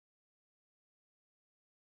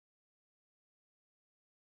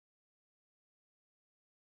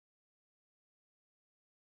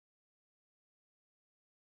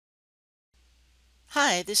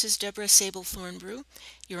Hi, this is Deborah Sable Thornbrew,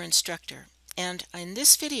 your instructor, and in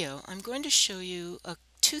this video I'm going to show you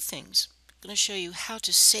two things. I'm going to show you how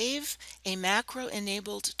to save a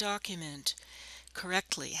macro-enabled document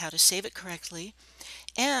correctly, how to save it correctly,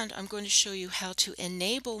 and I'm going to show you how to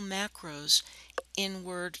enable macros in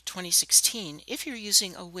Word 2016 if you're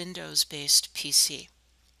using a Windows-based PC.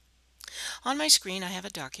 On my screen I have a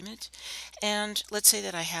document, and let's say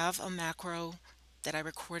that I have a macro that I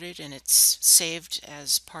recorded and it's saved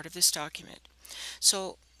as part of this document.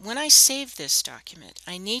 So when I save this document,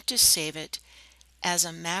 I need to save it as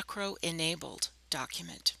a macro-enabled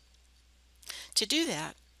document. To do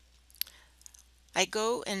that, I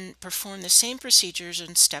go and perform the same procedures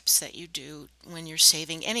and steps that you do when you're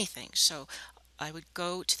saving anything. So I would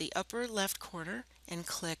go to the upper left corner and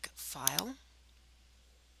click File,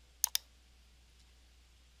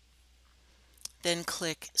 then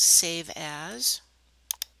click Save As,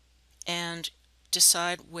 and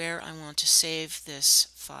decide where I want to save this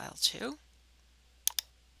file to.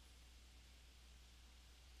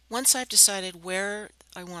 Once I've decided where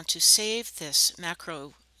I want to save this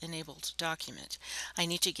macro-enabled document, I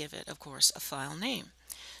need to give it, of course, a file name.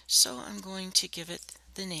 So I'm going to give it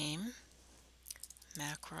the name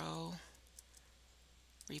Macro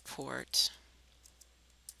Report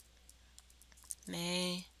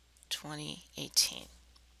May 2018.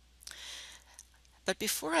 But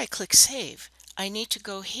before I click Save, I need to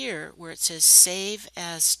go here where it says Save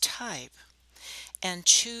as Type and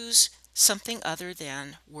choose something other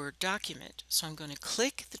than Word document. So I'm going to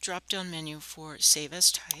click the drop-down menu for Save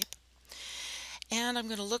as Type, and I'm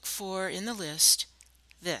going to look for in the list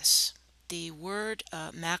the Word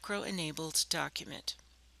macro-enabled document.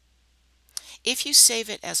 If you save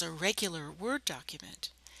it as a regular Word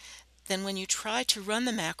document, then when you try to run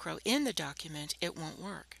the macro in the document, it won't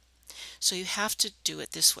work. So you have to do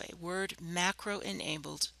it this way, Word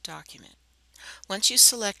macro-enabled document. Once you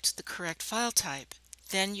select the correct file type,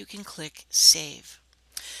 then you can click Save.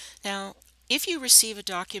 Now, if you receive a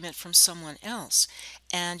document from someone else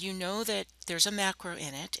and you know that there's a macro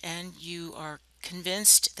in it and you are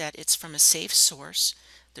convinced that it's from a safe source,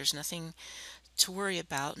 there's nothing to worry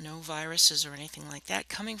about, no viruses or anything like that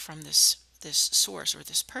coming from this source or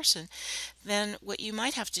this person, then what you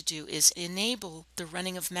might have to do is enable the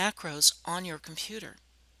running of macros on your computer.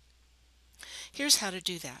 Here's how to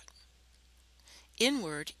do that. In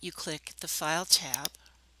Word, you click the File tab,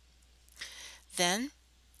 then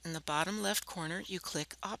in the bottom left corner you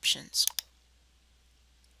click Options.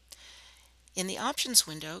 In the Options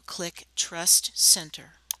window, click Trust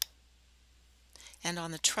Center, and on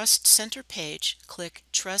the Trust Center page, click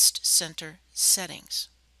Trust Center Settings.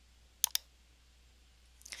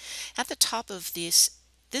 At the top of this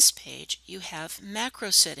page, you have macro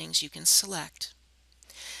settings you can select.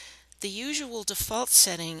 The usual default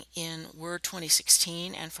setting in Word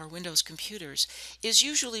 2016 and for Windows computers is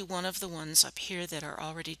usually one of the ones up here that are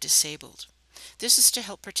already disabled. This is to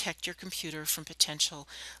help protect your computer from potential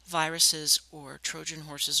viruses or Trojan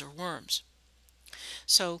horses or worms.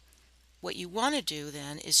 So what you want to do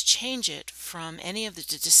then is change it from any of the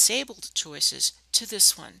disabled choices to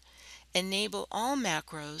this one. Enable all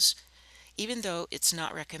macros even though it's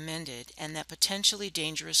not recommended and that potentially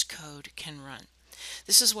dangerous code can run.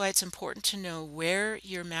 This is why it's important to know where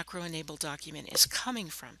your macro-enabled document is coming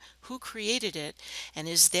from, who created it, and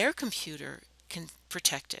is their computer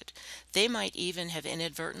protected. They might even have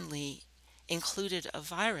inadvertently included a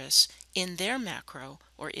virus in their macro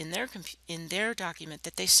or in their document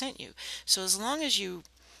that they sent you. So as long as you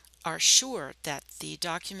are sure that the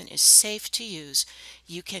document is safe to use,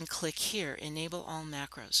 you can click here, Enable All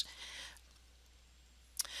Macros.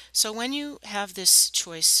 So when you have this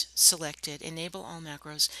choice selected, Enable All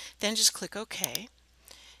Macros, then just click OK.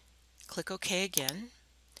 Click OK again.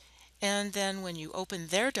 And then when you open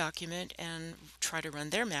their document and try to run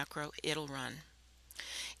their macro, it'll run.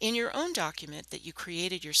 In your own document that you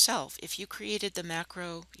created yourself, if you created the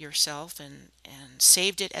macro yourself and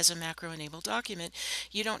saved it as a macro-enabled document,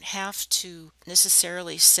 you don't have to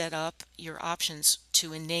necessarily set up your options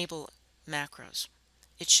to enable macros.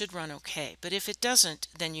 It should run okay, but if it doesn't,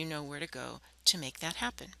 then you know where to go to make that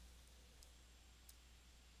happen.